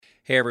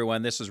Hey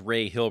everyone, this is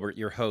Ray Hilbert,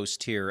 your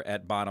host here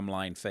at Bottom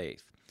Line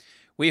Faith.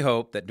 We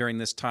hope that during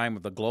this time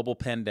of the global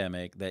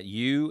pandemic that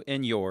you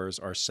and yours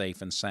are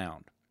safe and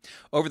sound.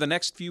 Over the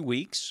next few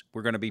weeks,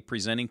 we're going to be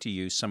presenting to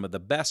you some of the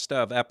best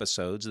of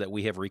episodes that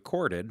we have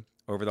recorded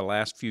over the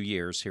last few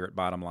years here at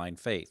Bottom Line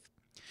Faith.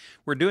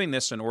 We're doing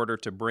this in order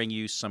to bring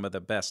you some of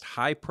the best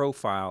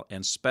high-profile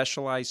and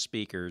specialized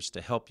speakers to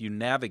help you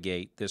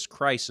navigate this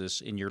crisis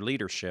in your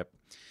leadership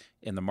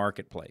in the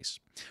marketplace.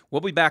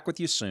 We'll be back with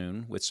you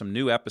soon with some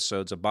new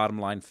episodes of Bottom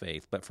Line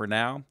Faith, but for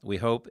now, we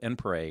hope and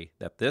pray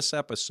that this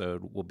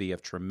episode will be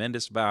of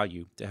tremendous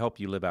value to help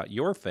you live out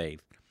your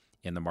faith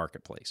in the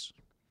marketplace.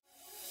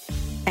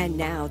 And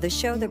now, the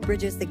show that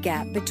bridges the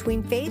gap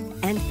between faith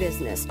and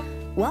business.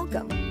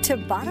 Welcome to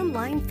Bottom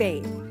Line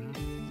Faith.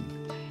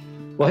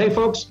 Well, hey,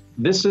 folks,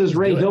 this is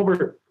Ray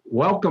Hilbert.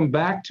 Welcome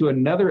back to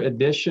another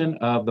edition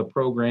of the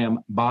program,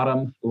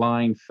 Bottom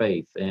Line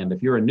Faith. And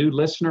if you're a new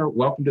listener,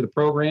 welcome to the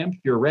program. If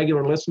you're a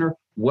regular listener,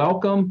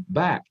 welcome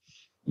back.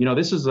 You know,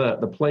 this is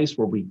the place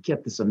where we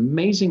get this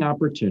amazing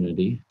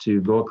opportunity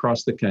to go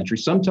across the country,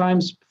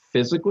 sometimes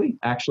physically,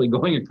 actually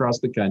going across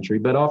the country,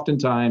 but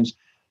oftentimes,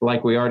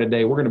 like we are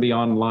today, we're going to be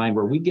online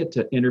where we get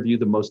to interview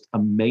the most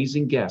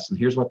amazing guests. And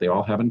here's what they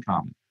all have in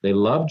common. They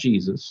love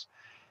Jesus,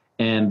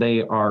 and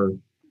they are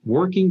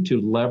working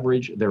to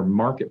leverage their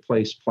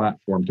marketplace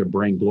platform to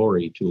bring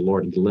glory to the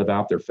Lord and to live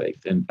out their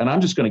faith. And I'm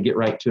just going to get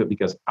right to it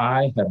because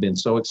I have been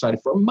so excited.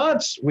 For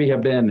months, we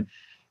have been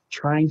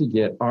trying to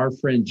get our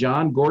friend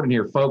Jon Gordon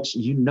here. Folks,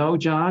 you know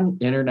Jon,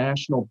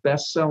 international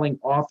best-selling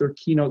author,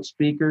 keynote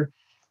speaker.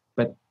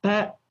 But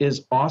that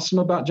is awesome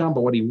about Jon.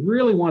 But what he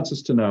really wants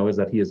us to know is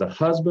that he is a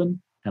husband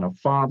and a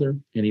father,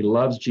 and he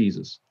loves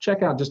Jesus.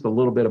 Check out just a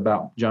little bit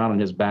about Jon and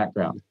his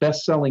background.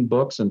 Best-selling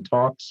books and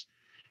talks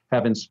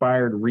have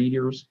inspired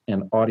readers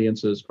and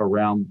audiences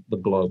around the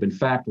globe. In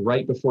fact,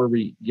 right before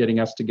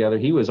getting us together,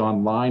 he was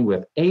online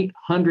with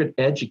 800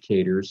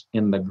 educators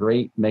in the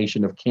great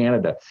nation of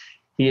Canada.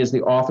 He is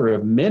the author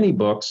of many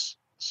books,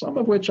 some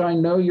of which I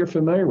know you're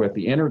familiar with: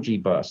 The Energy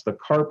Bus, The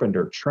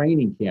Carpenter,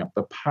 Training Camp,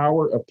 The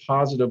Power of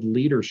Positive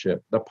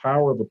Leadership, The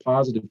Power of a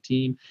Positive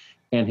Team,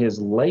 and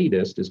his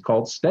latest is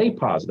called Stay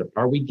Positive.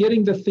 Are we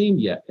getting the theme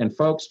yet? And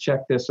folks,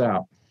 check this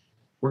out.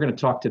 We're going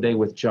to talk today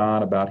with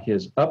Jon about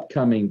his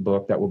upcoming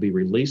book that will be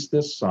released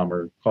this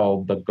summer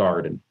called The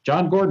Garden.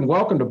 Jon Gordon,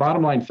 welcome to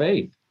Bottom Line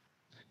Faith.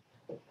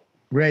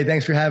 Ray,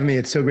 thanks for having me.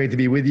 It's so great to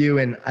be with you.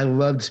 And I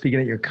loved speaking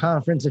at your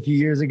conference a few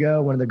years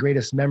ago. One of the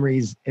greatest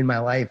memories in my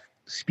life,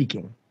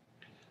 speaking.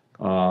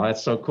 Oh,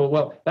 that's so cool.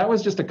 Well, that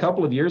was just a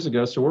couple of years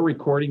ago. So we're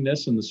recording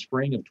this in the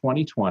spring of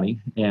 2020.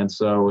 And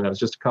so it was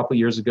just a couple of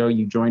years ago.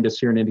 You joined us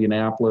here in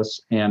Indianapolis.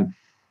 And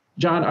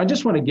Jon, I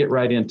just want to get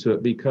right into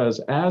it because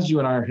as you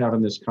and I are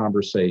having this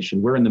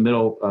conversation, we're in the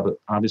middle of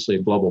obviously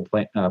a global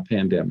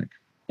pandemic,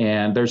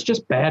 and there's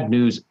just bad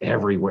news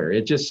everywhere.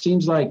 It just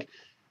seems like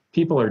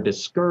people are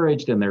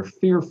discouraged and they're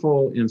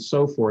fearful and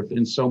so forth.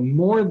 And so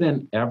more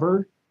than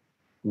ever,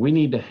 we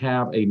need to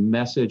have a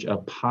message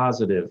of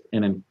positive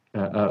and an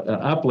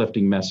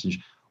uplifting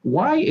message.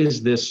 Why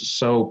is this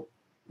so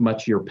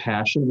much your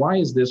passion? Why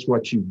is this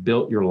what you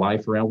built your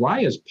life around?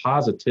 Why is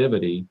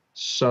positivity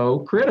so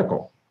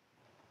critical?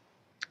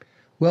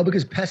 Well,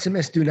 because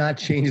pessimists do not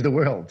change the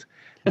world.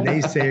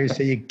 Naysayers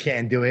say you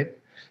can't do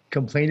it.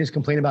 Complainers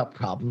complain about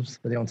problems,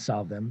 but they don't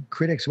solve them.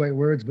 Critics write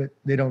words, but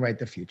they don't write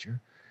the future.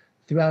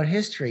 Throughout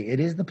history, it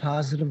is the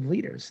positive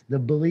leaders, the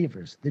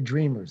believers, the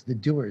dreamers, the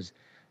doers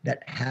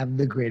that have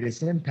the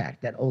greatest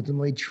impact, that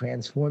ultimately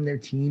transform their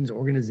teams,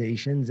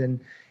 organizations,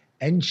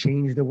 and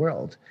change the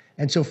world.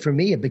 And so for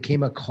me, it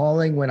became a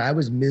calling when I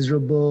was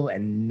miserable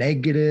and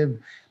negative,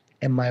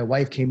 and my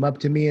wife came up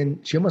to me and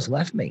she almost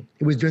left me.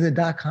 It was during the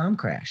dot-com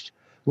crash,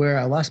 where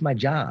I lost my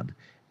job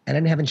and I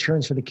didn't have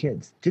insurance for the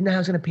kids. Didn't know how I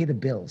was going to pay the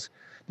bills.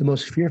 The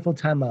most fearful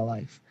time of my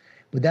life.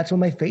 But that's when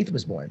my faith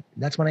was born.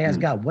 That's when I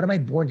asked God, what am I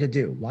born to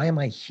do? Why am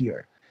I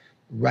here?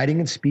 Writing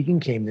and speaking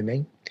came to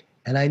me,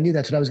 and I knew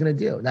that's what I was going to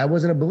do. And I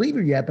wasn't a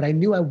believer yet, but I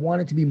knew I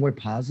wanted to be more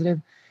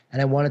positive,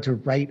 and I wanted to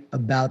write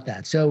about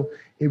that. So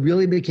it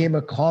really became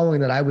a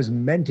calling that I was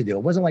meant to do.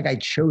 It wasn't like I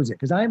chose it,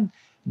 because I'm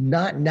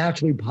not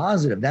naturally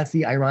positive. That's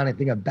the ironic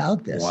thing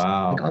about this.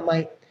 Wow.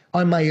 Like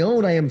on my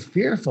own, I am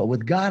fearful.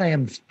 With God, I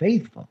am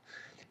faithful.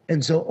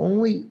 And so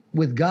only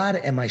with God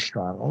am I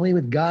strong. Only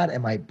with God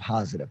am I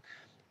positive.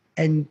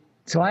 And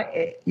so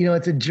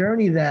it's a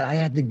journey that I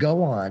had to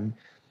go on,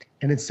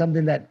 and it's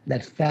something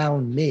that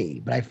found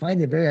me. But I find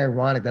it very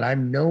ironic that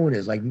I'm known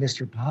as like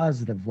Mr.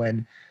 Positive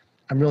when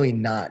I'm really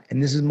not.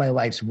 And this is my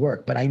life's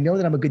work. But I know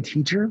that I'm a good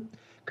teacher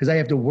because I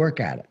have to work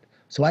at it.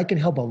 So I can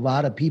help a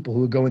lot of people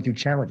who are going through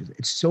challenges.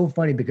 It's so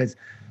funny because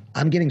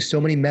I'm getting so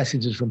many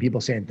messages from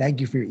people saying, thank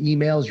you for your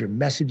emails, your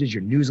messages,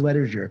 your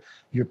newsletters,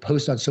 your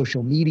posts on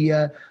social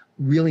media,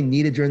 really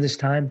needed during this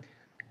time.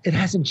 It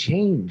hasn't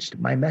changed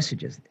my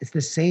messages. It's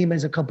the same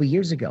as a couple of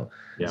years ago,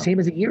 same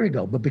as a year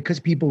ago. But because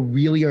people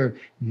really are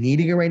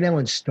needing it right now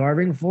and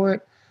starving for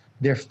it,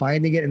 they're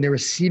finding it and they're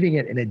receiving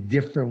it in a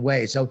different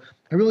way. So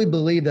I really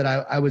believe that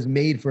I was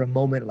made for a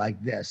moment like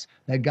this,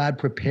 that God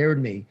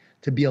prepared me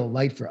to be a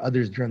light for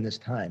others during this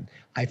time.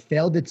 I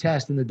failed the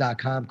test in the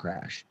dot-com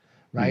crash,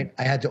 right?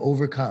 I had to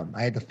overcome.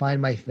 I had to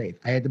find my faith.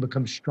 I had to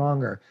become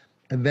stronger.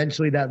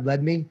 Eventually that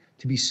led me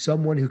to be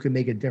someone who can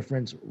make a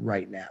difference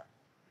right now.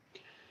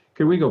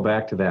 Could we go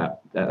back to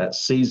that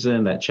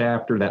season, that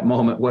chapter, that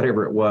moment,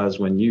 whatever it was,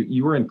 when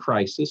you were in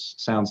crisis,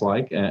 sounds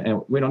like,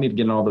 and we don't need to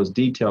get into all those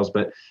details,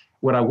 but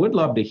what I would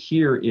love to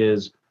hear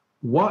is,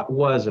 what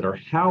was it or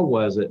how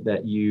was it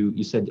that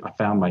you said, I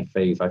found my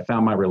faith, I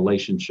found my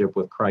relationship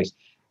with Christ?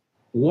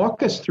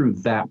 Walk us through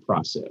that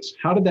process.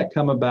 How did that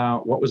come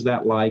about? What was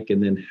that like?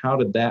 And then how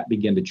did that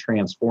begin to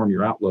transform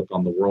your outlook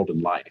on the world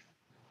and life?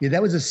 Yeah,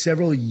 that was a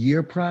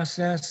several-year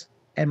process.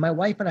 And my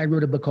wife and I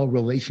wrote a book called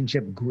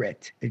Relationship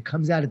Grit. It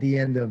comes out at the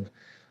end of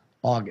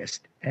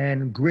August.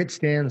 And GRIT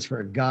stands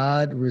for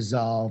God,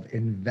 Resolve,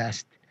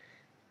 Invest,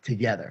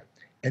 Together.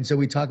 And so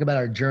we talk about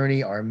our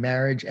journey, our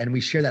marriage, and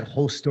we share that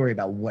whole story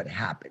about what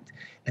happened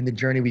and the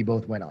journey we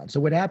both went on. So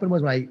what happened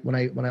was when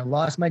I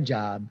lost my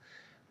job,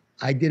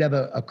 I did have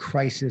a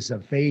crisis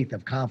of faith,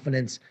 of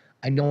confidence.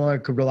 I no longer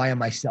could rely on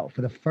myself.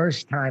 For the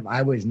first time,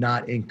 I was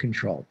not in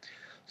control.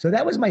 So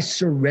that was my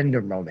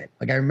surrender moment.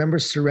 Like, I remember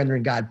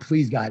surrendering, God,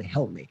 please, God,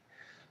 help me.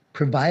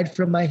 Provide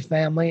for my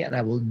family and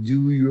I will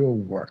do your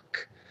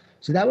work.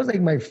 So that was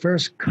like my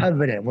first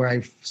covenant where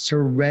I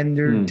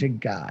surrendered to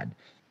God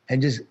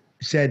and just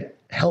said,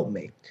 help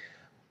me.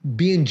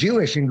 Being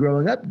Jewish and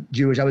growing up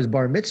Jewish, I was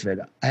bar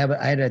mitzvahed. I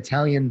had an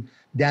Italian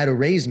dad who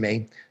raised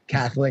me,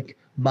 Catholic,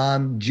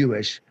 mom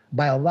Jewish.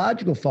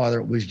 Biological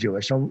father was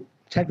Jewish. So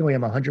technically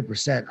I'm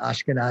 100%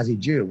 Ashkenazi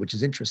Jew, which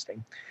is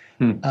interesting.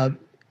 I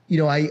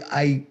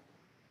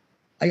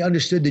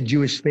understood the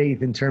Jewish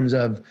faith in terms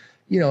of,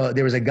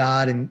 there was a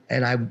God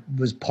and I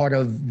was part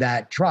of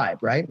that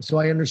tribe, right? So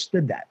I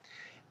understood that.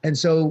 And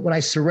so when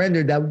I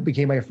surrendered, that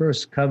became my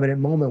first covenant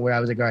moment where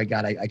I was like, all right,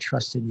 God, I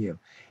trust in you.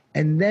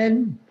 And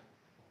then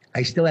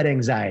I still had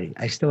anxiety.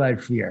 I still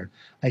had fear.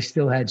 I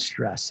still had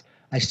stress.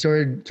 I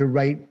started to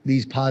write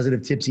these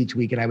positive tips each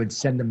week and I would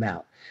send them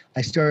out.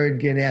 I started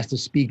getting asked to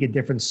speak at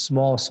different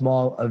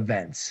small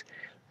events.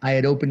 I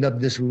had opened up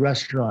this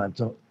restaurant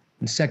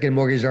and second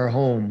mortgage our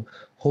home,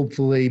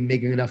 hopefully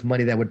making enough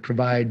money that would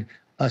provide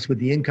us with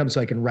the income so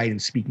I can write and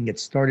speak and get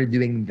started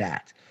doing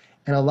that.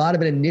 And a lot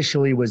of it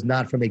initially was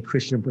not from a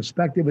Christian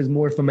perspective, it was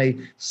more from a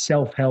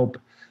self-help,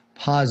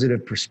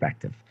 positive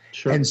perspective.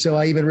 Sure. And so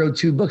I even wrote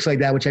 2 books like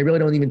that, which I really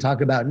don't even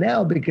talk about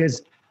now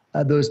because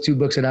those 2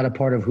 books are not a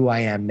part of who I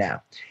am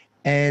now.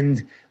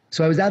 And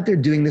so I was out there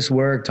doing this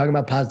work, talking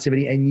about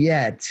positivity, and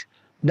yet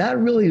not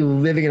really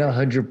living it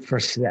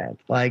 100%.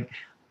 Like,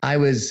 I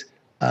was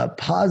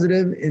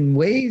positive in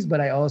ways, but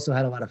I also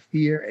had a lot of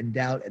fear and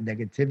doubt and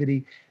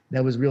negativity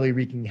that was really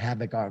wreaking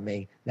havoc on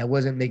me. That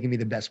wasn't making me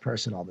the best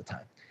person all the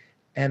time.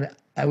 And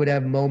I would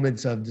have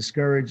moments of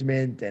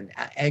discouragement and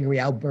angry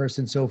outbursts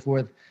and so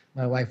forth.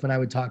 My wife and I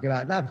would talk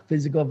about not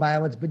physical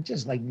violence, but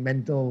just like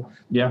mental,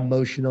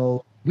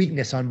 emotional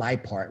weakness on my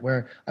part,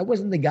 where I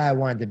wasn't the guy I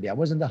wanted to be. I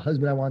wasn't the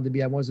husband I wanted to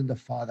be. I wasn't the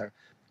father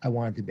I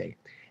wanted to be.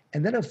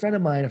 And then a friend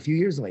of mine a few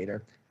years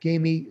later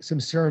gave me some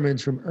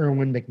sermons from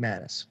Erwin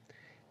McManus.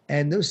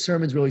 And those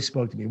sermons really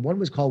spoke to me. One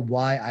was called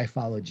Why I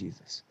Follow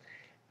Jesus.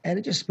 And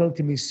it just spoke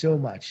to me so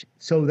much,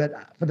 so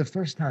that for the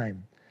first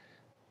time,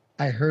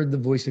 I heard the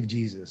voice of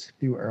Jesus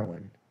through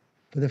Erwin.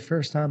 For the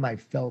first time, I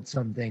felt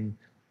something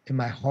in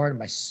my heart and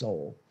my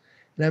soul.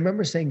 And I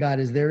remember saying, God,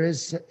 if there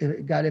is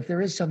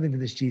something to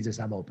this Jesus,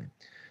 I'm open.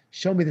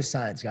 Show me the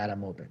signs, God,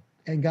 I'm open.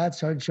 And God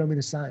started showing me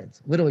the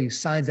signs, literally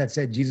signs that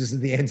said Jesus is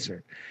the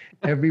answer.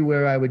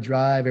 Everywhere I would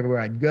drive,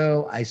 everywhere I'd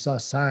go, I saw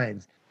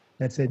signs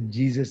that said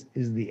Jesus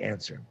is the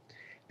answer.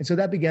 And so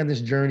that began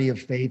this journey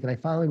of faith. And I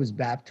finally was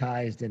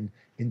baptized in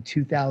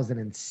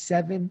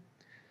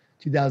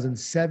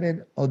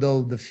 2007,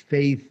 although the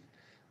faith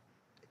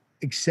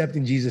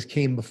accepting Jesus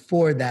came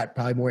before that,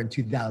 probably more in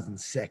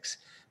 2006,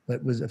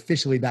 but was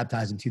officially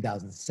baptized in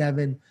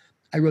 2007.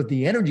 I wrote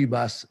The Energy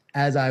Bus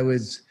as I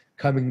was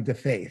coming to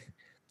faith,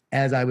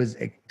 as I was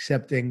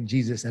accepting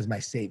Jesus as my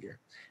savior.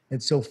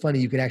 It's so funny.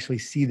 You can actually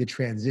see the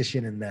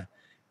transition in the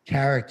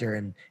character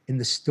and in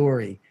the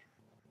story.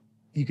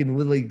 You can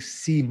literally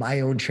see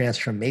my own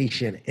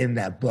transformation in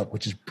that book,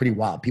 which is pretty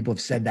wild. People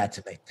have said that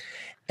to me.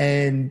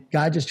 And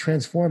God just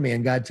transformed me,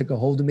 and God took a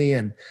hold of me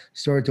and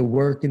started to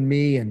work in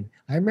me. And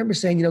I remember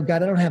saying,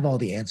 God, I don't have all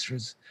the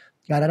answers.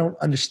 God, I don't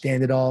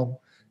understand it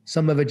all.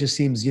 Some of it just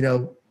seems,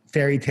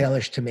 fairy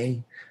tale-ish to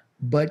me,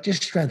 but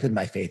just strengthen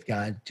my faith,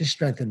 God. Just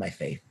strengthen my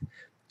faith.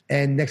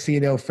 And next thing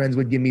you know, friends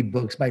would give me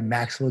books by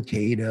Max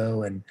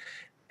Lucado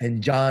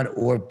and John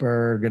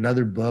Ortberg and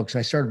other books.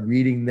 I started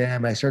reading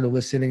them. I started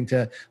listening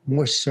to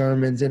more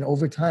sermons. And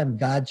over time,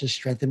 God just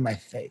strengthened my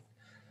faith.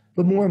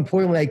 But more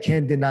importantly, I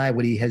can't deny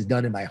what he has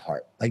done in my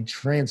heart, like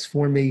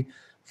transform me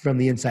from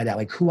the inside out.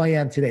 Like, who I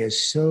am today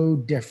is so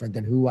different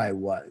than who I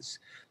was.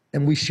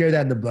 And we share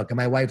that in the book. And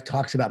my wife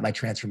talks about my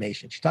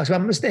transformation. She talks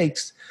about my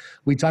mistakes.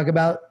 We talk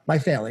about my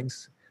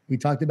failings. We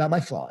talked about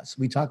my flaws.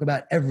 We talk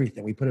about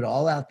everything. We put it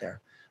all out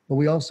there. But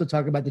we also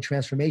talk about the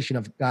transformation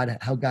of God,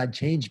 how God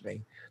changed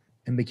me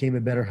and became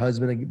a better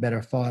husband, a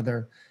better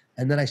father,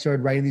 And then I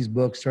started writing these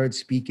books, started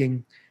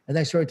speaking, and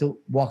I started to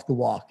walk the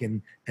walk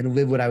and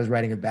live what I was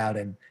writing about.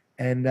 And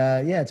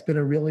yeah, it's been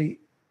a really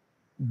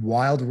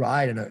wild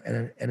ride and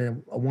a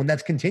one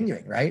that's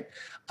continuing, right?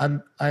 I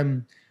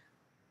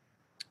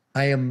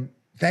am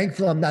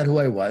thankful I'm not who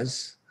I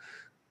was,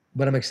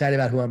 but I'm excited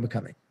about who I'm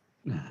becoming.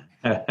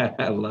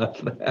 I love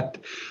that.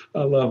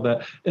 I love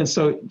that. And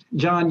so,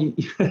 John,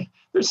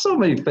 there's so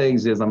many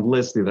things as I'm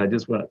listening that I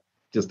just want to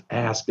just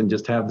ask and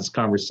just have this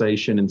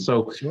conversation. And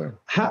so, Sure.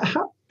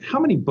 How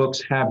many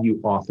books have you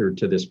authored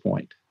to this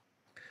point?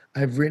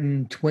 I've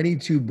written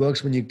 22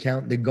 books when you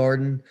count The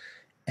Garden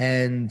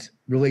and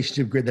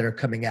Relationship Grid that are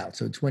coming out.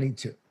 So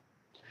 22.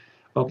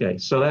 Okay,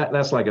 so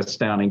that's like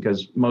astounding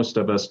because most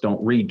of us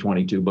don't read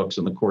 22 books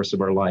in the course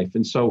of our life.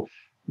 And so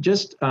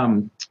just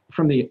from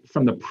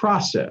the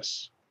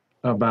process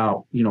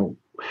about,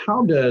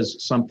 how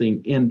does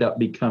something end up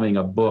becoming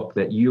a book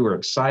that you are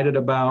excited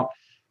about?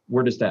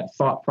 Where does that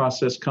thought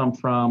process come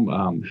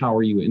from? How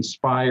are you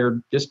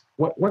inspired? Just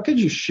what could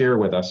you share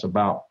with us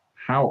about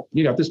how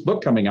you got this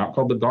book coming out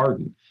called The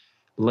Garden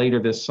later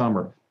this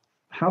summer?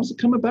 How does it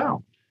come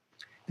about?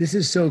 This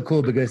is so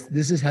cool because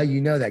this is how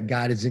you know that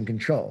God is in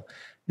control.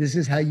 This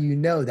is how you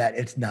know that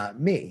it's not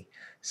me.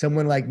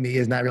 Someone like me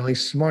is not really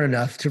smart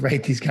enough to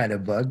write these kind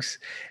of books,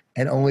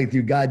 and only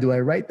through God do I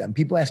write them.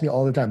 People ask me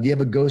all the time, do you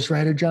have a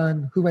ghostwriter,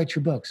 John? Who writes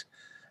your books?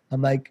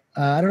 I'm like,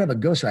 I don't have a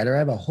ghostwriter. I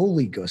have a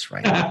holy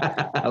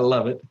ghostwriter. I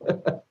love it.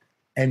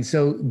 And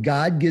so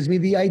God gives me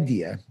the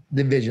idea,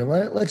 the vision.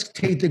 Let's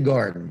take The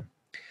Garden.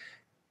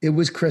 It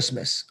was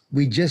Christmas.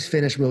 We just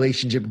finished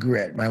Relationship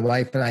Grid. My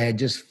wife and I had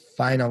just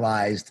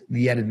finalized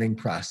the editing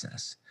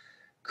process.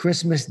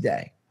 Christmas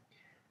Day.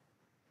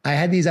 I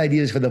had these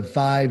ideas for the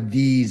 5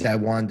 Ds I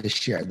wanted to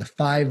share, the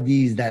 5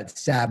 Ds that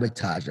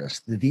sabotage us,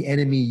 that the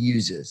enemy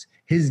uses.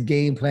 His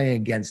game plan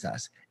against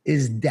us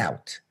is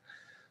doubt,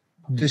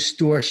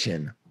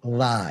 distortion,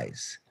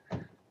 lies,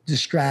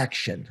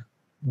 distraction,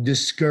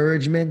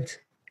 discouragement,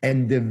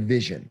 and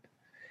division.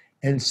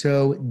 And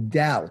so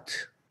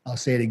doubt, I'll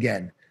say it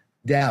again,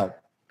 doubt,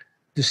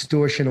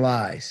 distortion,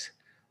 lies,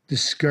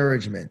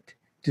 discouragement,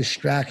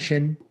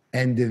 distraction,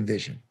 and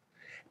division.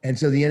 And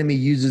so the enemy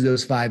uses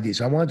those 5 Ds.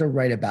 So I wanted to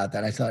write about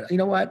that. I thought, you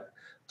know what?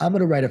 I'm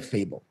going to write a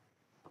fable.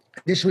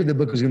 Initially, the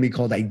book was going to be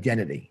called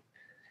Identity.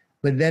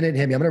 But then it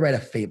hit me, I'm going to write a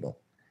fable.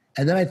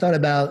 And then I thought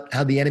about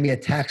how the enemy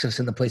attacks us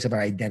in the place of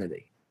our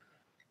identity.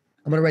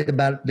 I'm going to write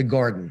about the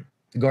Garden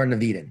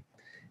of Eden.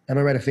 I'm going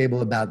to write a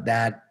fable about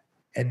that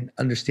and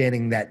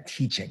understanding that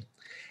teaching.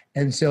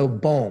 And so,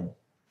 boom.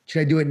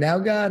 Should I do it now,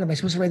 God? Am I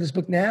supposed to write this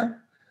book now?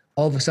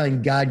 All of a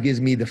sudden, God gives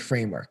me the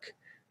framework.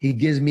 He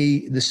gives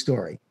me the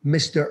story.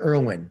 Mr.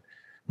 Irwin,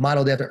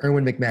 modeled after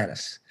Erwin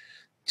McManus.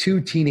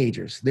 2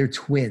 teenagers, they're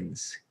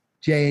twins,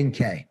 J and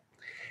K.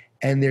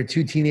 And they're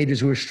 2 teenagers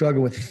who are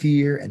struggling with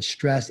fear and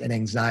stress and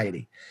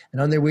anxiety.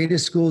 And on their way to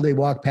school, they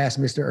walk past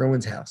Mr.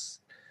 Irwin's house.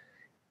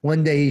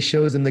 One day, he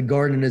shows them the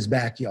garden in his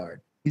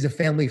backyard. He's a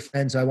family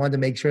friend, so I wanted to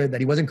make sure that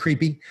he wasn't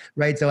creepy,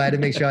 right? So I had to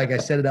make sure, like I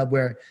set it up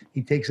where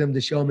he takes them to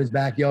show him his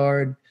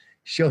backyard,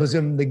 shows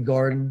them the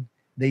garden.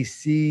 They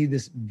see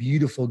this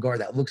beautiful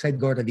garden that looks like the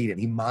Garden of Eden.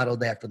 He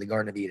modeled after the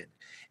Garden of Eden.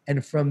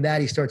 And from that,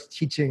 he starts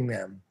teaching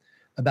them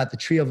about the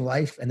tree of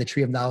life and the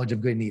tree of knowledge of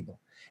good and evil.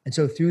 And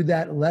so through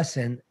that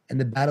lesson and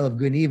the battle of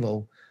good and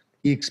evil,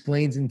 he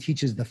explains and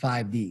teaches the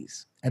 5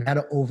 Ds and how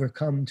to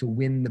overcome to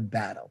win the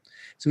battle.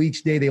 So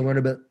each day they learn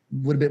a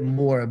little bit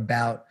more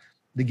about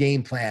the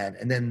game plan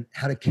and then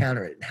how to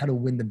counter it and how to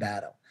win the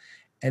battle.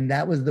 And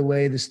that was the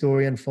way the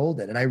story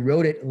unfolded. And I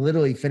wrote it,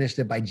 literally finished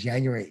it by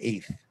January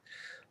 8th.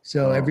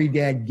 So every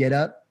day I'd get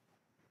up,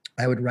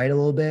 I would write a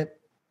little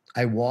bit,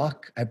 I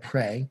walk, I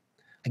pray,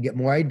 I get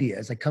more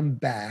ideas, I come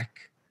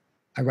back,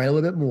 I write a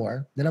little bit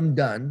more, then I'm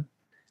done.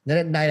 Then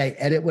at night I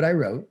edit what I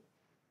wrote,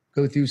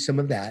 go through some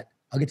of that.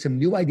 I'll get some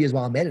new ideas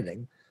while I'm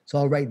editing. So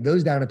I'll write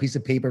those down on a piece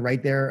of paper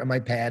right there on my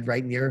pad,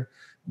 right near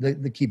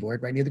the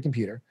keyboard, right near the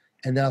computer.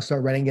 And then I'll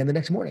start writing again the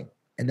next morning.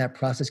 And that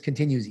process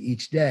continues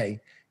each day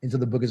until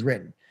the book is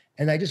written.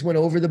 And I just went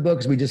over the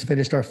books. We just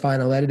finished our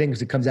final editing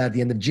because it comes out at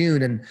the end of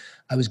June. And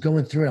I was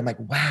going through it. I'm like,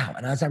 wow.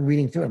 And as I'm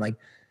reading through it, I'm like,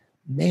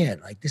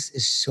 man, like this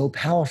is so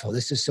powerful.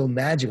 This is so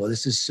magical.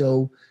 This is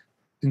so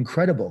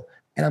incredible.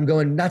 And I'm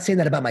going, not saying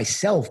that about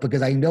myself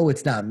because I know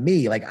it's not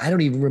me. Like, I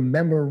don't even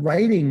remember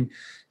writing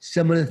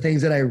some of the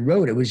things that I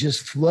wrote. It was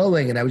just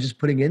flowing and I was just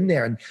putting in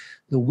there. And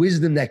the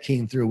wisdom that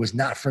came through was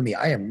not for me.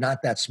 I am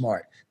not that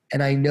smart.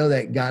 And I know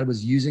that God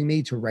was using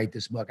me to write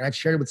this book. And I've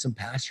shared it with some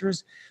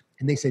pastors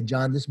and they said,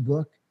 John, this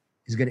book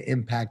is going to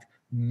impact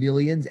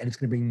millions and it's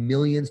going to bring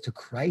millions to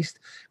Christ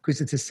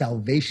because it's a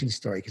salvation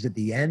story. Because at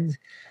the end,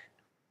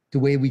 the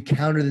way we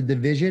counter the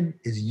division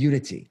is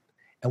unity.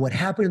 And what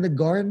happened in the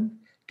garden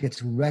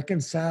gets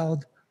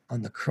reconciled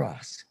on the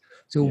cross.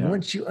 So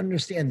once you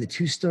understand the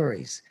 2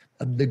 stories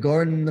of the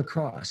garden and the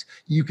cross,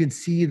 you can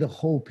see the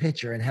whole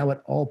picture and how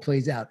it all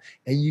plays out.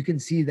 And you can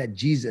see that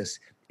Jesus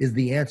is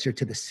the answer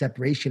to the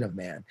separation of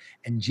man.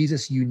 And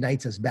Jesus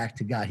unites us back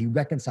to God. He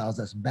reconciles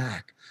us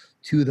back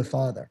to the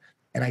Father.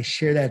 And I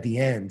share that at the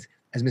end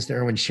as Mr.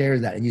 Irwin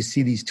shares that, and you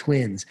see these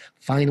twins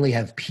finally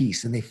have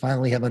peace and they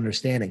finally have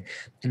understanding.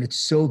 And it's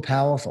so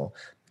powerful.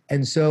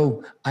 And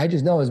so I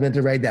just know I was meant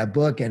to write that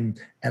book, and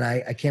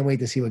I can't wait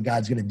to see what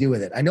God's going to do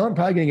with it. I know I'm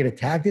probably going to get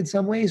attacked in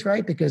some ways,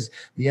 right? Because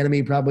the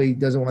enemy probably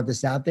doesn't want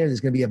this out there.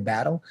 There's going to be a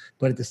battle.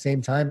 But at the same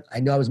time,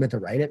 I know I was meant to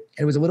write it.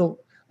 And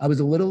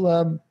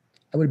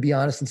I would be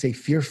honest and say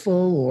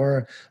fearful,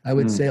 or I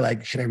would say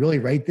like, should I really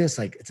write this?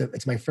 Like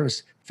it's my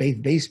first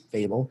faith-based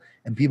fable,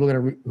 and people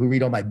who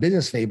read all my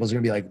business fables are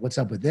going to be like, what's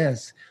up with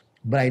this?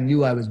 But I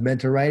knew I was meant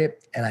to write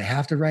it, and I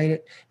have to write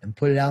it and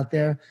put it out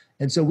there.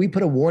 And so we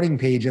put a warning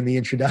page in the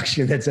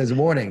introduction that says,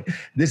 warning,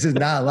 this is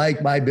not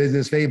like my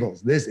business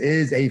fables. This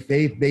is a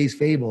faith-based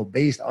fable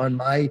based on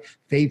my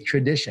faith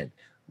tradition.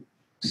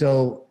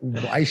 So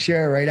I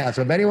share it right now.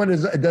 So if anyone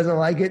doesn't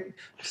like it,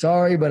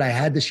 sorry, but I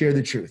had to share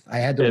the truth. I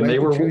had to write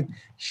the truth,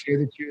 share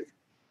the truth.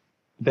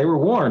 They were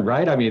warned,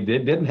 right? I mean, they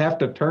didn't have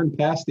to turn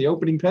past the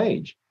opening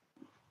page.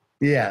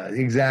 Yeah,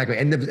 exactly.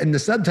 And the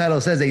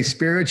subtitle says a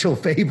spiritual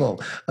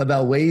fable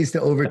about ways to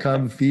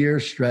overcome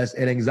fear, stress,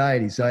 and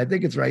anxiety. So I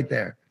think it's right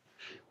there.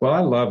 Well, I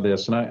love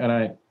this. And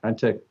I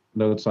take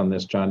notes on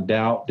this, John.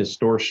 Doubt,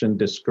 distortion,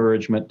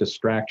 discouragement,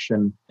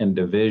 distraction, and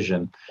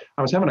division.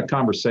 I was having a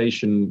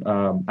conversation,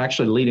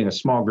 actually leading a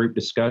small group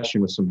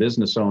discussion with some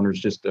business owners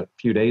just a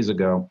few days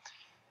ago.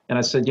 And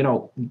I said,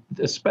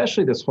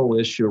 especially this whole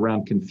issue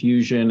around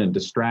confusion and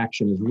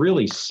distraction is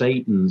really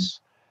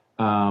Satan's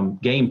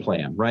game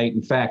plan, right?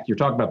 In fact, you're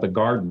talking about the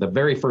garden. The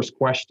very first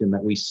question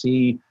that we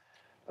see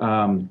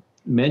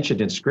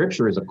mentioned in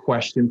Scripture is a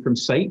question from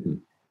Satan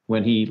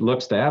when he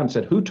looks to Adam and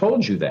said, who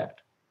told you that?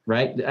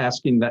 Right?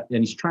 Asking that, and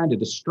he's trying to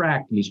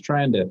distract, and he's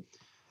trying to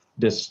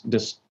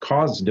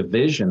cause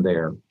division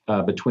there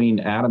between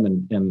Adam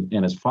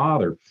and his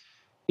father.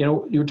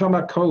 You were talking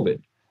about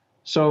COVID.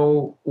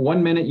 So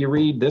one minute you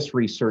read this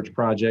research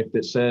project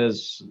that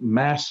says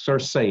masks are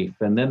safe,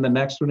 and then the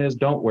next one is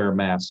don't wear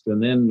masks,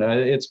 and then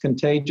it's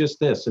contagious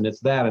this, and it's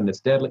that, and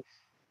it's deadly.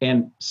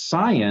 And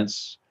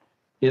science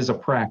is a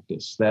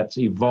practice that's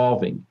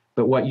evolving.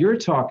 But what you're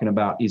talking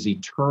about is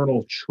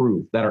eternal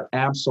truth that are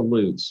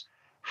absolutes.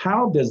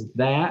 How does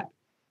that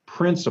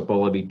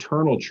principle of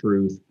eternal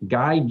truth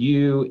guide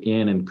you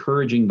in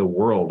encouraging the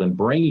world and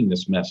bringing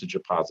this message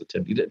of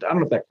positivity? I don't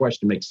know if that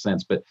question makes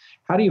sense, but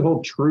how do you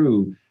hold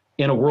true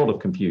in a world of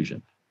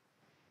confusion?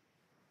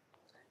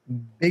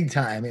 Big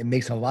time. It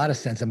makes a lot of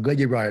sense. I'm glad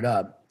you brought it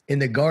up. In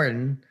the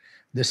garden,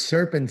 the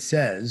serpent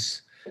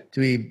says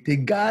to Eve,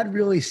 did God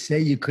really say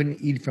you couldn't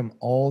eat from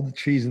all the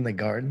trees in the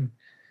garden?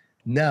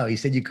 No, he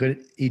said you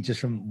could eat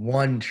just from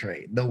one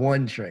tree, the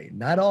one tree,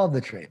 not all of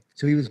the tree.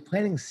 So he was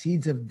planting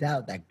seeds of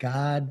doubt that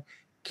God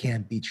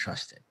can't be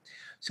trusted.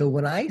 So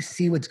when I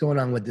see what's going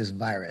on with this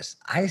virus,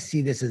 I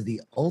see this as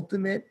the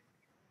ultimate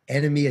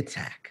enemy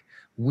attack.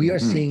 We are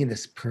seeing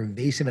this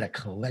pervasive at a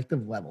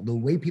collective level. The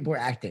way people are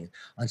acting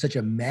on such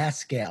a mass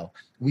scale,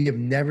 we have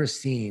never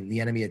seen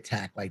the enemy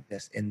attack like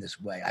this in this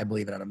way. I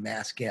believe it on a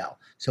mass scale.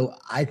 So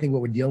I think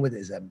what we're dealing with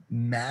is a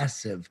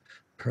massive,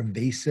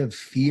 pervasive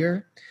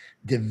fear,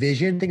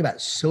 division. Think about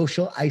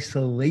social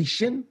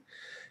isolation.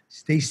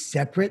 Stay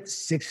separate,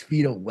 6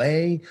 feet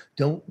away.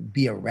 Don't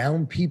be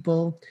around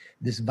people.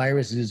 This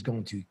virus is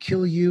going to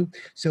kill you.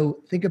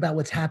 So think about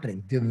what's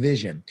happening.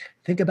 Division.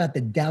 Think about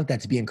the doubt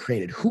that's being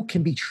created. Who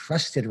can be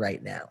trusted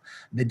right now?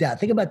 The doubt.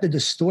 Think about the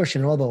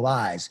distortion and all the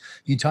lies.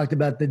 You talked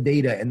about the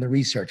data and the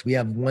research. We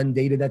have one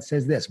data that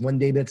says this, one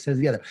data that says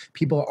the other.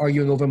 People are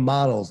arguing over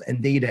models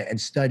and data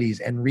and studies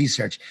and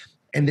research.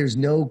 And there's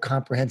no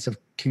comprehensive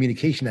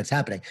communication that's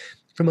happening.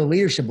 From a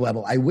leadership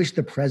level, I wish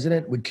the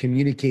president would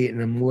communicate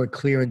in a more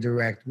clear and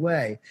direct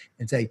way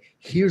and say,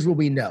 here's what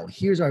we know.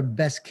 Here's our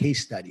best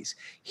case studies.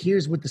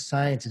 Here's what the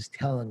science is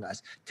telling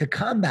us to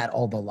combat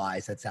all the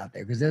lies that's out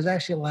there. Because there's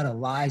actually a lot of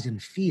lies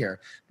and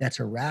fear that's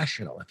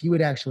irrational. If you would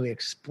actually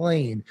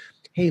explain,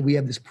 hey, we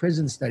have this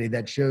prison study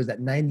that shows that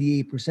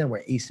 98%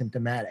 were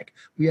asymptomatic.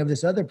 We have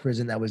this other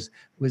prison that was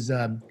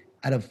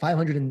out of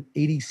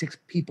 586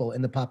 people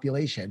in the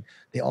population,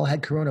 they all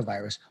had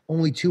coronavirus.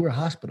 Only 2 were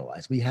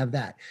hospitalized. We have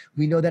that.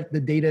 We know that the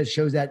data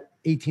shows that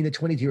 18 to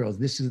 22-year-olds,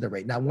 this is the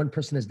rate. Not one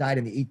person has died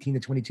in the 18 to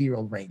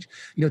 22-year-old range.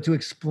 To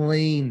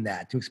explain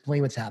that, to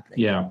explain what's happening.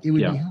 It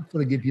would be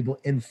helpful to give people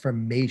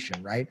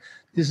information, right?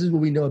 This is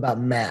what we know about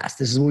masks.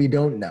 This is what we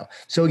don't know.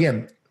 So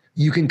again,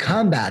 you can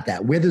combat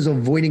that. Where there's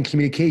avoiding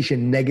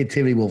communication,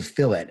 negativity will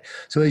fill it.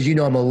 So as you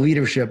know, I'm a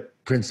leadership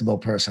principal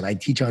person. I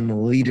teach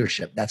on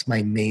leadership. That's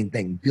my main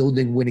thing.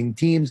 Building winning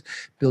teams,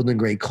 building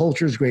great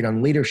cultures, great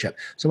on leadership.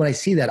 So when I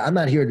see that, I'm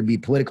not here to be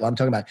political. I'm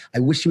talking about, I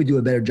wish you would do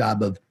a better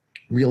job of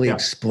really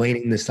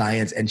explaining the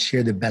science and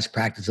share the best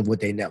practice of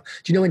what they know.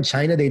 Do you know in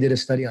China, they did a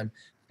study on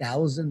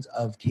thousands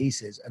of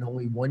cases and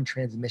only one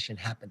transmission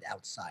happened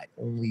outside,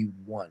 only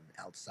one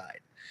outside.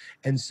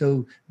 And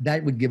so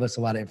that would give us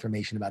a lot of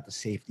information about the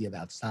safety of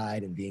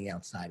outside and being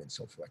outside and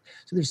so forth.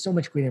 So there's so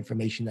much great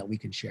information that we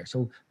can share.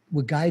 So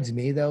what guides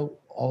me though,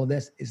 all of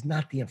this is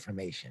not the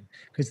information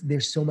because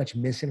there's so much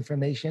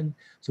misinformation.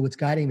 So what's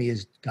guiding me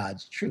is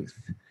God's truth,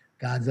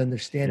 God's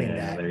understanding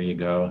that. There you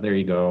go. There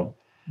you go.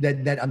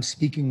 that I'm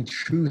speaking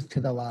truth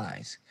to the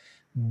lies.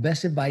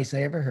 Best advice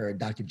I ever heard,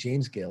 Dr.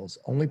 James Gills,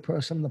 only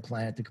person on the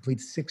planet to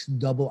complete 6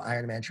 double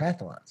Ironman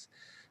triathlons.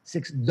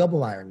 6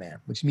 double Ironman,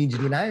 which means you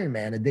do an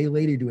Ironman, a day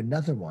later you do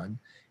another one.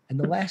 And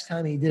the last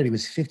time he did it, he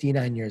was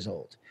 59 years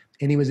old.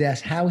 And he was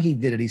asked how he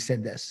did it. He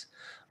said this: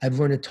 I've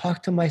learned to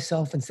talk to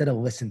myself instead of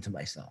listen to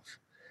myself.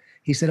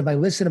 He said, if I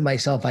listen to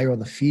myself, I hear all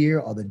the fear,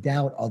 all the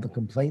doubt, all the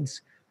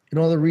complaints, and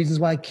all the reasons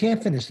why I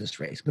can't finish this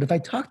race. But if I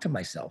talk to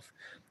myself,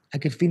 I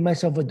could feed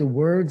myself with the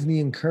words and the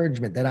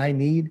encouragement that I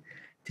need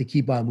to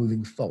keep on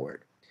moving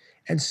forward.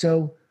 And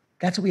so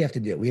that's what we have to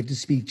do. We have to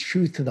speak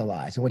truth to the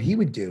lies. And what he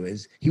would do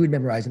is he would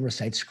memorize and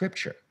recite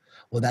scripture.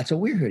 Well, that's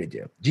what we're here to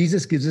do.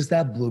 Jesus gives us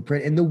that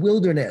blueprint in the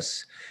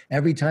wilderness.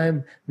 Every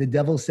time the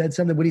devil said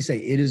something, what did he say?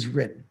 It is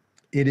written.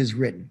 It is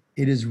written.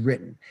 It is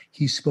written.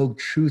 He spoke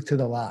truth to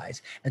the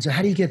lies. And so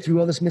how do you get through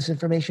all this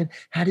misinformation?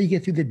 How do you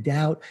get through the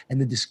doubt and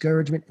the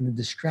discouragement and the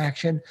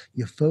distraction?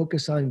 You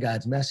focus on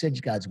God's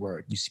message, God's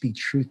word. You speak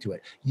truth to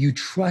it. You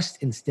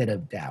trust instead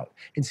of doubt.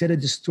 Instead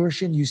of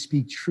distortion, you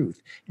speak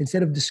truth.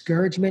 Instead of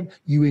discouragement,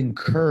 you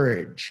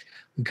encourage.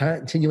 We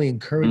continually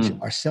encourage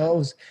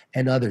ourselves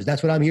and others.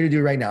 That's what I'm here to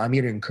do right now. I'm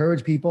here to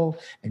encourage people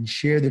and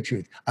share the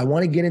truth. I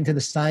want to get into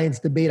the science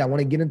debate. I want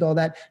to get into all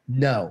that.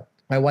 No.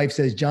 My wife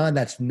says, John,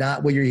 that's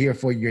not what you're here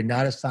for. You're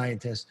not a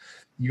scientist.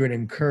 You're an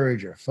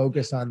encourager.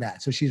 Focus on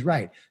that. So she's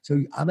right.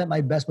 So I'm at my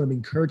best when I'm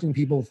encouraging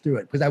people through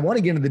it, because I want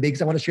to get into the debate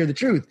because I want to share the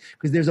truth,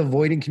 because there's a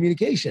void in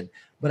communication.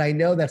 But I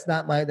know that's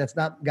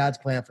not God's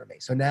plan for me.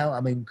 So now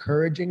I'm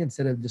encouraging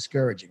instead of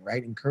discouraging,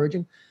 right?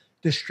 Encouraging.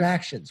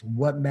 Distractions.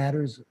 What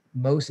matters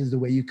most is the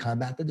way you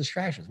combat the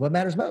distractions. What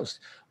matters most?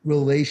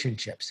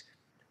 Relationships,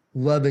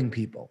 loving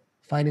people,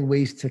 finding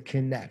ways to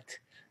connect.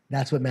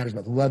 That's what matters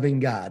most.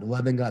 Loving God,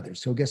 loving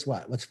others. So guess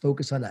what? Let's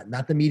focus on that.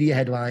 Not the media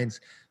headlines.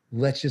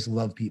 Let's just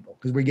love people,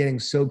 because we're getting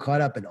so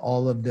caught up in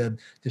all of the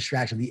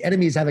distraction. The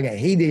enemy is having a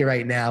heyday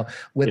right now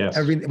with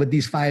with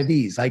these 5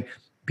 Ds. Like,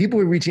 people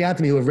were reaching out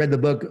to me who have read the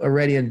book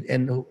already,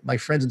 and my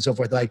friends and so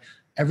forth. Like,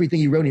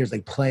 everything you wrote here is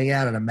like playing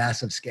out on a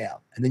massive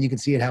scale. And then you can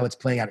see it how it's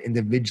playing out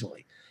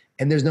individually.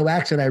 And there's no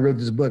accident I wrote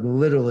this book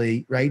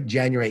literally, right?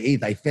 January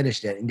 8th, I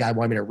finished it, and God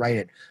wanted me to write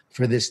it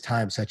for this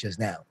time such as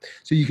now.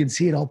 So you can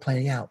see it all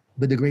playing out.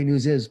 But the great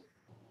news is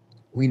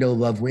we know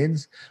love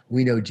wins.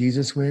 We know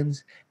Jesus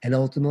wins. And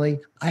ultimately,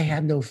 I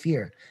have no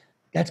fear.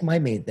 That's my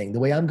main thing. The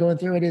way I'm going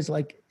through it is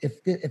like,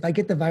 if I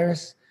get the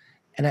virus,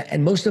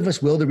 and most of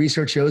us will, the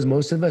research shows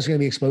most of us are going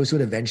to be exposed to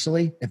it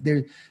eventually. If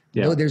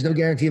there's no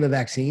guarantee of a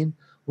vaccine,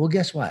 well,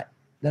 guess what?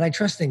 Then I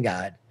trust in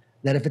God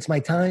that if it's my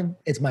time,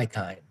 it's my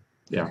time.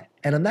 Yeah.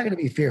 And I'm not going to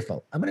be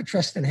fearful. I'm going to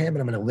trust in him, and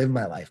I'm going to live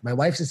my life. My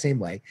wife's the same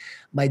way.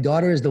 My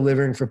daughter is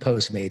delivering for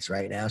Postmates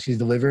right now. She's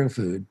delivering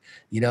food,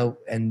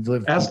 and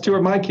as 2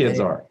 of my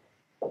kids are.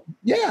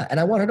 Yeah. And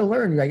I want her to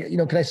learn,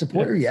 can I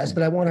support her? Yes.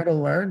 But I want her to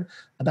learn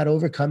about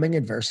overcoming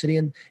adversity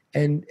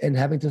and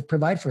having to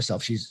provide for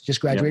herself. She's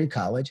just graduated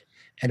college,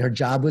 and her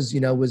job was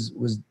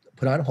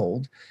put on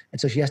hold. And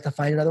so she has to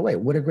find another way.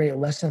 What a great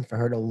lesson for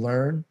her to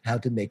learn how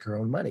to make her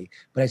own money.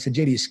 But I said,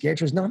 JD, you scared?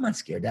 She goes, no, I'm not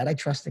scared, Dad. I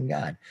trust in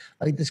God.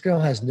 Like, this girl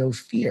has no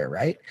fear,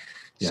 right?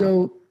 Yeah.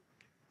 So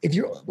if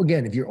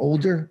you're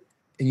older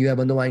and you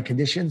have underlying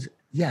conditions,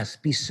 yes,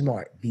 be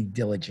smart, be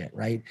diligent,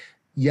 right?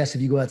 Yes,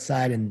 if you go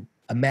outside and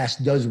a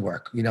mask does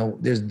work,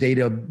 there's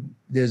data,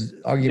 there's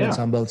arguments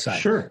on both sides.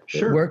 Sure.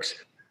 It works.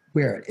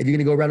 Wear it. If you're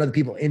going to go around other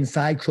people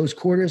inside, close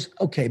quarters,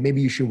 okay,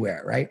 maybe you should wear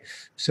it, right?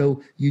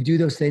 So you do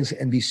those things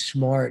and be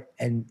smart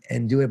and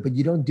do it, but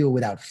you don't do it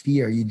without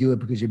fear. You do it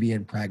because you're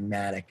being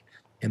pragmatic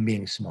and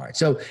being smart.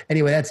 So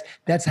anyway,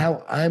 that's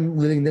how I'm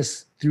living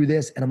through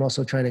this. And I'm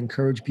also trying to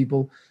encourage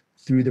people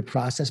through the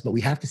process, but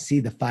we have to see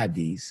the 5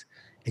 Ds,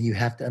 and you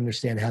have to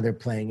understand how they're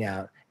playing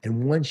out.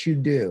 And once you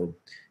do,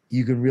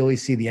 you can really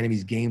see the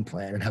enemy's game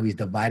plan and how he's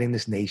dividing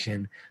this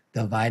nation,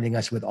 dividing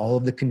us with all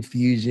of the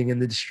confusion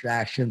and the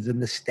distractions and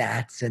the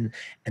stats and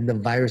the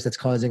virus that's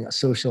causing a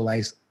social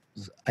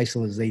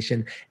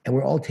isolation. And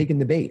we're all taking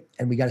the bait,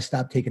 and we got to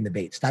stop taking the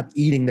bait. Stop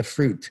eating the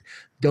fruit.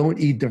 Don't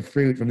eat the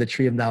fruit from the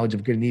tree of knowledge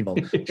of good and evil.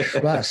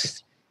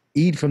 Trust.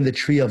 Eat from the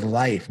tree of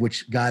life,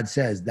 which God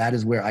says that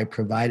is where I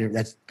provided.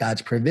 That's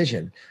God's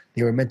provision.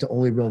 They were meant to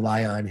only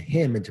rely on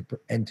him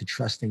and to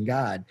trust in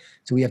God.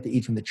 So we have to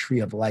eat from the tree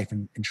of life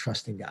and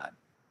trust in God.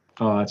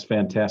 Oh, that's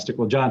fantastic.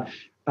 Well, John,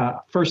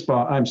 first of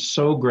all, I'm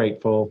so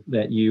grateful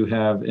that you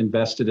have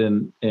invested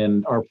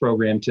in our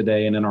program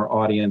today and in our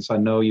audience. I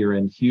know you're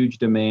in huge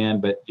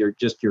demand, but your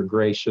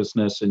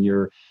graciousness and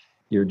your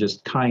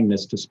just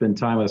kindness to spend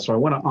time with us. So I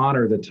want to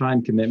honor the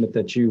time commitment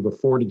that you've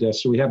afforded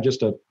us. So we have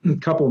just a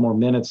couple more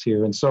minutes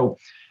here. And so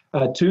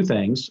 2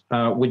 things.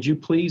 Would you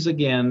please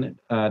again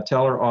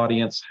tell our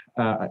audience,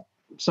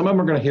 some of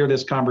them are going to hear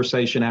this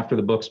conversation after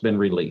the book's been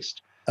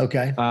released.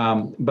 Okay.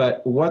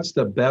 But what's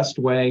the best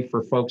way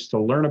for folks to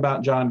learn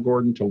about John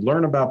Gordon, to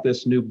learn about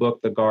this new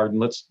book, The Garden?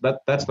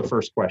 That's the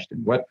first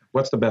question.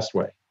 What's the best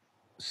way?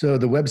 So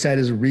the website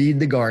is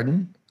Read the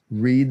Garden.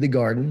 Read the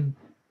Garden.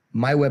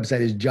 My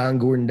website is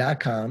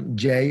johngordon.com,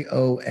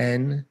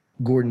 JON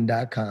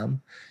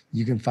Gordon.com.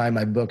 You can find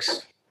my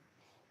books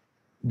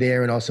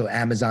there, and also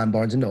Amazon,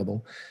 Barnes and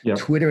Noble. Yep.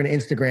 Twitter and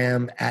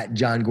Instagram at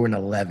John Gordon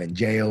 11,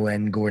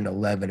 Jon Gordon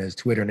 11 is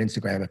Twitter and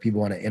Instagram if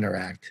people want to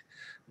interact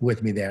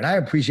with me there. And I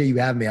appreciate you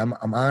having me. I'm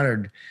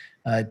honored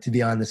to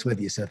be on this with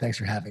you. So thanks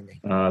for having me.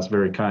 That's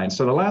very kind.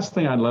 So the last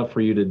thing I'd love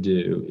for you to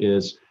do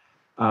is,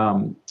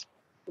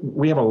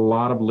 we have a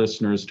lot of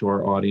listeners to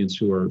our audience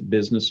who are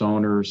business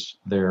owners,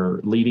 they're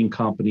leading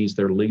companies,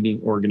 they're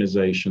leading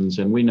organizations,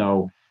 and we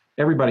know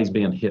everybody's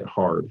being hit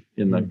hard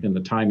in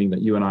the timing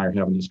that you and I are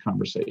having this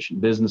conversation.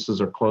 Businesses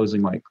are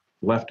closing like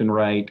left and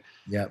right.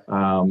 Yep.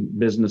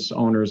 Business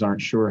owners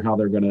aren't sure how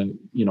they're going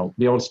to,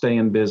 be able to stay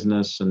in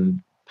business,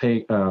 and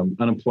pay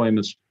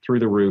unemployment's through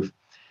the roof.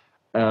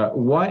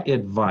 What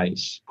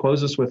advice,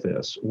 close us with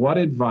this, what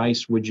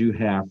advice would you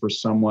have for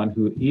someone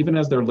who, even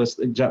as they're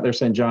listening, they're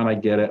saying, John, I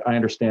get it. I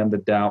understand the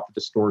doubt, the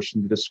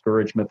distortion, the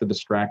discouragement, the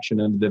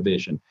distraction, and the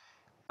division.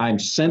 I'm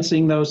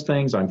sensing those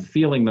things. I'm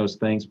feeling those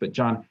things. But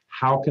John,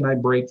 how can I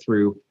break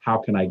through? How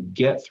can I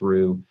get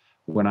through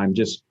when I'm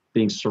just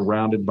being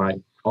surrounded by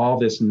all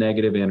this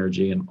negative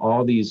energy and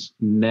all these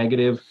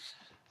negative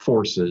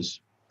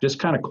forces? Just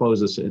kind of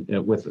close us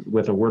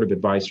with a word of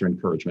advice or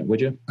encouragement,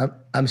 would you?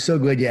 I'm so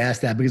glad you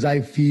asked that, because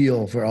I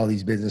feel for all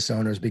these business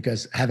owners,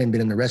 because having been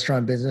in the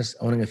restaurant business,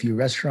 owning a few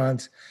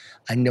restaurants,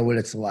 I know what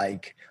it's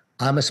like.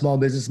 I'm a small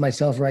business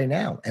myself right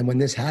now. And when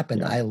this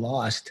happened, I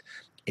lost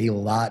a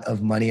lot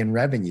of money and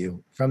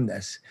revenue from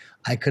this.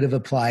 I could have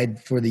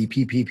applied for the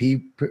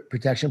PPP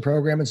protection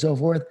program and so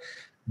forth,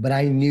 but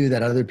I knew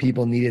that other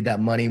people needed that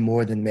money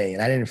more than me,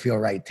 and I didn't feel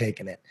right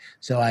taking it.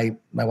 So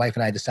my wife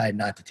and I decided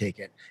not to take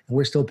it. And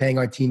we're still paying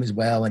our team as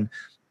well, and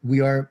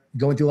we are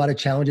going through a lot of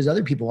challenges.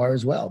 Other people are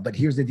as well. But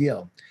here's the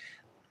deal.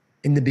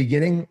 In the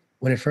beginning,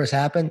 when it first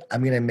happened,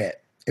 I'm going to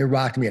admit, it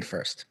rocked me at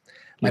first.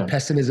 My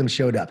pessimism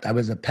showed up. I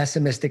was a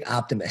pessimistic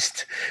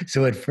optimist.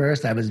 So at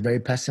first, I was very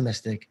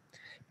pessimistic.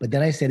 But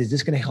then I said, is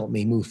this going to help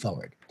me move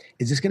forward?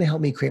 Is this going to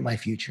help me create my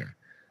future?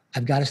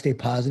 I've got to stay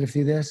positive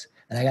through this.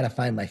 And I got to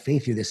find my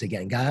faith through this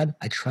again. God,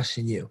 I trust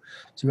in you.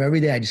 So every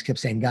day I just kept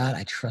saying, God,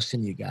 I trust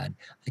in you, God.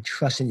 I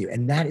trust in you.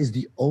 And that is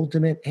the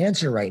ultimate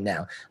answer right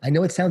now. I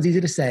know it sounds easy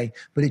to say,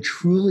 but it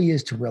truly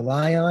is to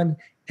rely on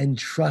and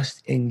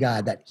trust in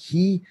God, that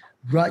he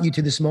brought you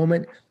to this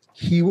moment.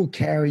 He will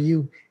carry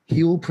you.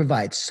 He will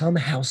provide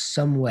somehow,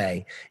 some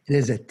way. It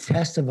is a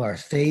test of our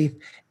faith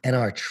and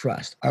our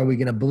trust. Are we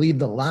going to believe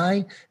the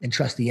lie and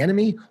trust the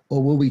enemy,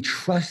 or will we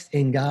trust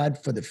in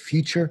God for the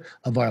future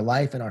of our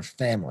life and our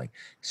family?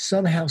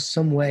 Somehow,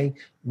 some way,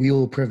 we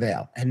will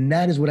prevail. And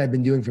that is what I've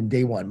been doing from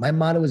day one. My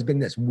motto has been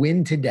this: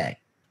 win today.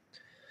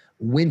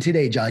 Win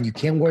today, John. You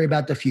can't worry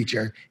about the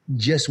future.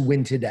 Just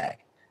win today.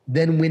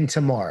 Then win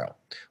tomorrow.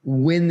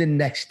 Win the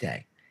next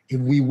day. If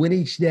we win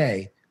each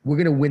day, we're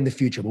going to win the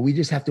future, but we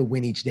just have to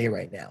win each day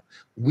right now.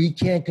 We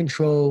can't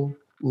control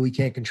what we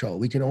can't control.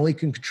 We can only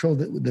control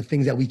the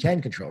things that we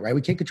can control, right? We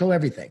can't control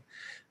everything.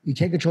 We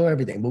can't control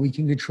everything, but we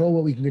can control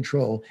what we can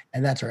control,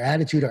 and that's our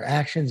attitude, our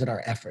actions, and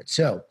our efforts.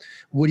 So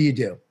what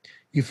do?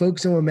 You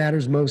focus on what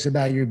matters most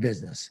about your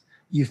business.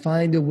 You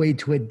find a way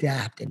to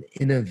adapt and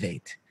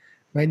innovate.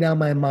 Right now,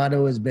 my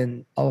motto has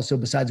been also,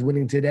 besides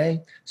winning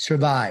today,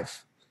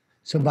 survive.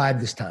 Survive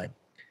this time.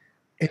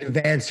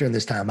 Advance during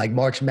this time, like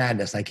March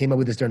Madness. I came up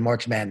with this during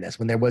March Madness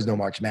when there was no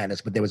March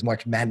Madness, but there was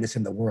March Madness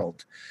in the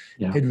world.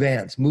 Yeah.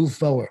 Advance, move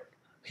forward.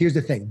 Here's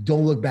the thing.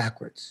 Don't look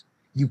backwards.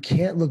 You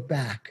can't look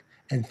back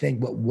and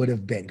think what would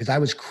have been, because I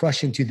was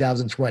crushing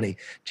 2020.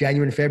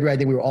 January and February, I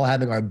think we were all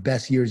having our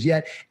best years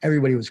yet.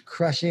 Everybody was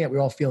crushing it. We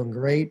were all feeling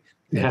great.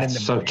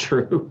 That's so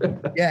true.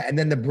 Yeah, and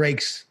then the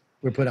brakes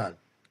were put on,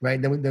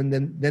 right?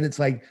 Then it's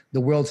like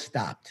the world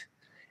stopped.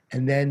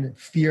 And then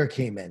fear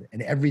came in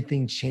and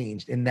everything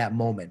changed in that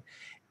moment.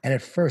 And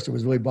at first it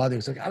was really bothering.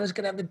 It's like, I was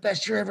going to have the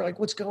best year ever. Like,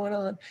 what's going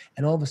on?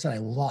 And all of a sudden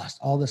I lost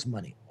all this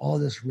money, all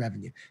this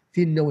revenue,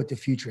 didn't know what the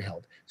future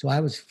held. So I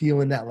was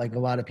feeling that like a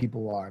lot of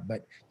people are,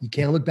 but you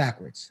can't look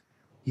backwards.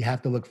 You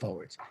have to look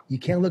forwards. You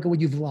can't look at what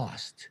you've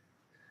lost.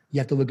 You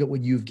have to look at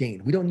what you've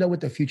gained. We don't know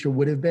what the future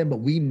would have been, but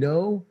we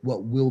know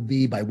what will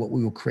be by what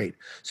we will create.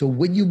 So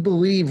what you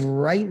believe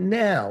right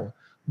now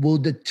will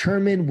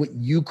determine what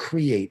you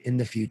create in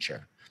the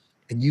future.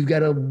 And you've got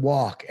to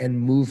walk and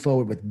move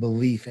forward with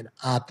belief and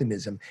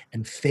optimism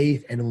and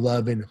faith and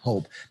love and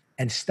hope.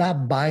 And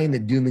stop buying the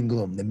doom and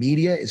gloom. The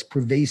media is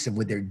pervasive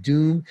with their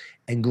doom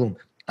and gloom.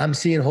 I'm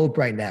seeing hope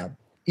right now.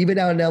 Even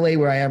out in LA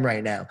where I am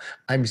right now,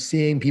 I'm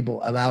seeing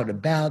people out and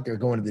about. They're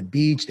going to the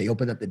beach. They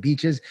opened up the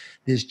beaches.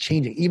 There's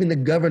changing. Even the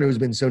governor who's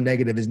been so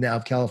negative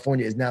of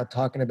California is now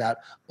talking about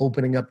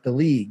opening up the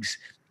leagues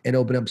and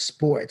open up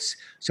sports.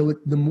 So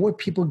the more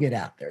people get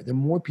out there, the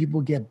more people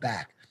get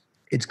back,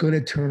 it's going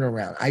to turn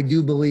around. I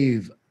do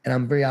believe, and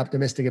I'm very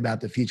optimistic about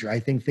the future. I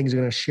think things are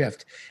going to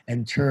shift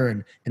and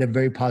turn in a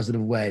very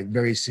positive way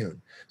very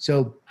soon.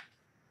 So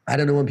I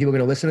don't know when people are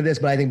going to listen to this,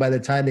 but I think by the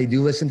time they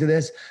do listen to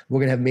this, we're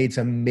going to have made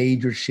some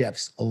major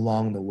shifts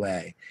along the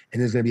way. And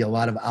there's going to be a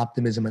lot of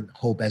optimism and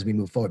hope as we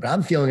move forward. But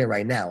I'm feeling it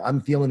right now. I'm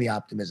feeling the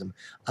optimism.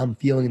 I'm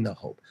feeling the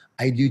hope.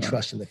 I do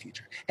trust in the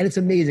future. And it's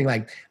amazing.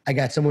 Like, I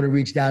got someone who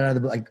reached out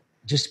of the, like,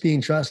 just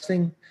being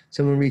trusting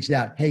Someone reached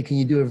out, hey, can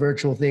you do a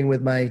virtual thing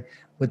with my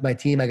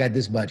team? I got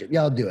this budget.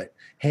 Yeah, I'll do it.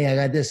 Hey, I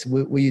got this.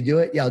 Will you do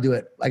it? Yeah, I'll do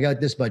it. I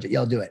got this budget. Yeah,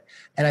 I'll do it.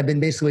 And I've been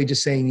basically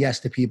just saying yes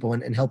to people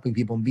and helping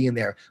people and being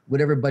there.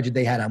 Whatever budget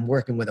they had, I'm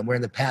working with them. Where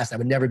in the past, I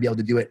would never be able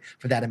to do it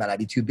for that amount. I'd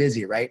be too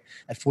busy, right?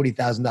 At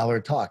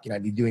 $40,000 talk,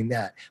 I'd be doing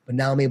that. But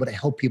now I'm able to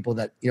help people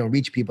that,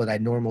 reach people that I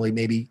normally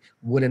maybe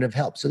wouldn't have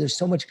helped. So there's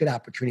so much good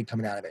opportunity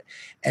coming out of it.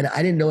 And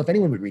I didn't know if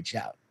anyone would reach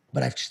out,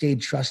 but I've stayed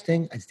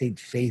trusting. I stayed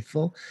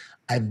faithful.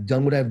 I've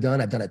done what I've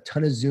done. I've done a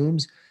ton of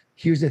Zooms.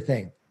 Here's the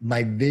thing.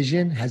 My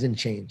vision hasn't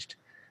changed.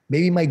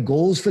 Maybe my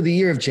goals for the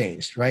year have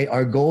changed, right?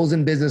 Our goals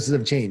in businesses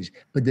have changed,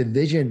 but the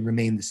vision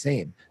remained the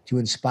same, to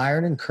inspire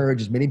and encourage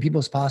as many people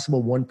as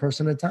possible, one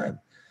person at a time.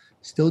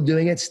 Still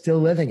doing it, still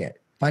living it,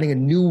 finding a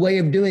new way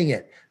of doing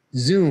it.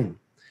 Zoom,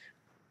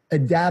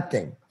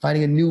 adapting,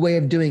 finding a new way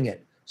of doing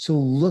it. So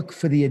look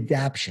for the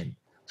adaptation.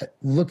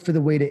 Look for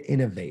the way to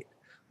innovate.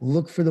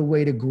 Look for the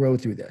way to grow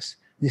through this.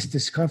 This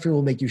discomfort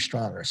will make you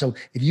stronger. So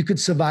if you could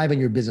survive in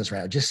your business right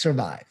now, just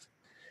survive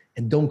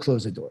and don't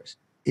close the doors.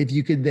 If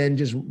you could then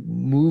just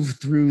move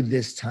through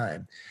this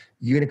time,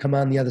 you're going to come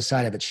on the other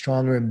side of it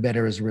stronger and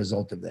better as a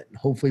result of it. And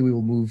hopefully we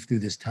will move through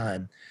this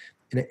time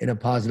in a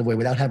positive way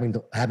without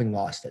having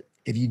lost it.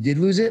 If you did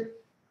lose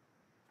it,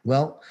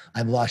 well,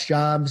 I've lost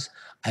jobs.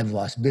 I've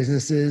lost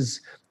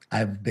businesses.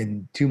 I've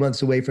been 2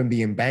 months away from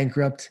being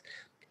bankrupt.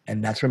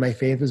 And that's where my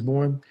faith was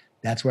born.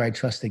 That's where I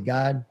trusted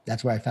God.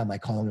 That's where I found my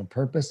calling and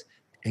purpose.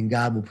 And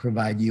God will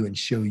provide you and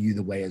show you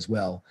the way as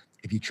well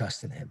if you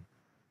trust in him.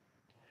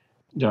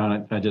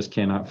 John, I just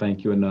cannot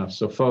thank you enough.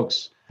 So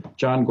folks,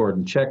 Jon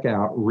Gordon, check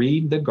out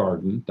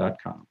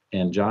readthegarden.com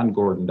and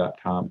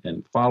jongordon.com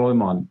and follow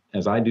him on,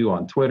 as I do,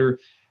 on Twitter.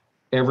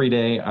 Every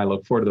day, I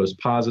look forward to those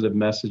positive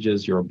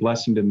messages. You're a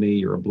blessing to me.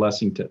 You're a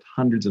blessing to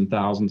hundreds and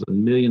thousands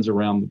and millions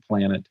around the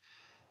planet.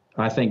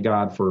 I thank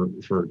God for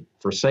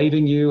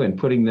saving you and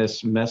putting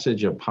this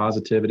message of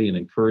positivity and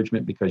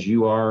encouragement, because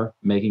you are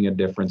making a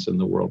difference in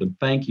the world. And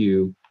thank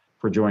you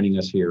for joining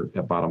us here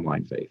at Bottom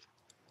Line Faith.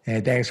 Hey,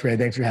 thanks, Ray.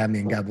 Thanks for having me,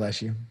 and God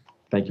bless you.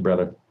 Thank you,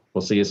 brother.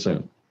 We'll see you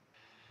soon.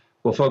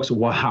 Well, folks,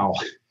 wow.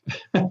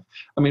 I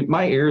mean,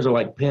 my ears are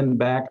like pinned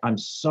back. I'm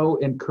so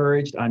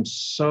encouraged. I'm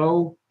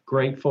so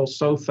grateful,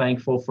 so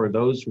thankful for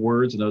those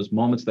words and those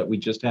moments that we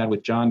just had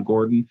with Jon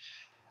Gordon.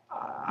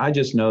 I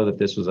just know that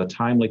this was a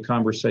timely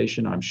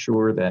conversation. I'm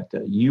sure that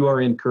you are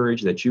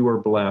encouraged, that you are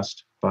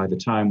blessed by the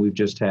time we've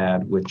just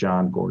had with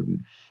Jon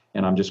Gordon.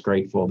 And I'm just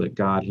grateful that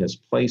God has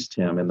placed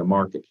him in the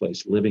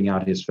marketplace, living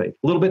out his faith.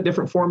 A little bit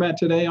different format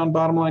today on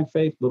Bottom Line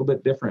Faith, a little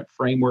bit different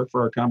framework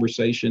for our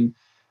conversation,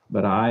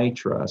 but I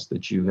trust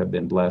that you have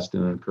been blessed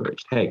and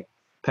encouraged. Hey,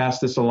 pass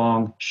this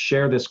along,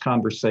 share this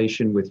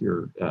conversation with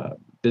your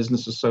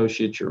business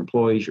associates, your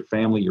employees, your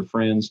family, your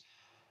friends.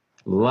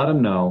 Let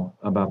them know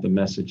about the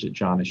message that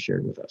Jon has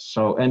shared with us.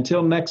 So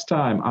until next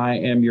time, I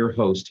am your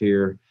host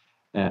here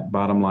at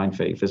Bottom Line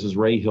Faith. This is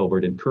Ray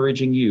Hilbert,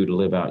 encouraging you to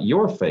live out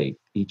your faith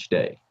each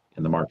day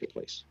in the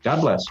marketplace.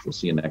 God bless. We'll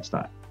see you next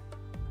time.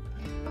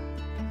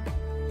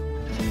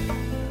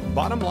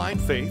 Bottom Line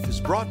Faith is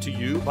brought to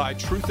you by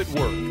Truth at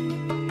Work.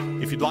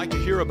 If you'd like to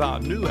hear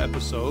about new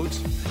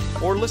episodes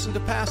or listen to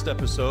past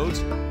episodes,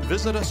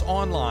 visit us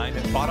online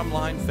at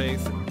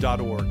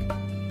bottomlinefaith.org.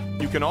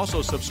 You can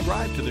also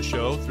subscribe to the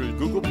show through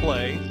Google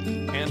Play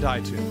and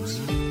iTunes.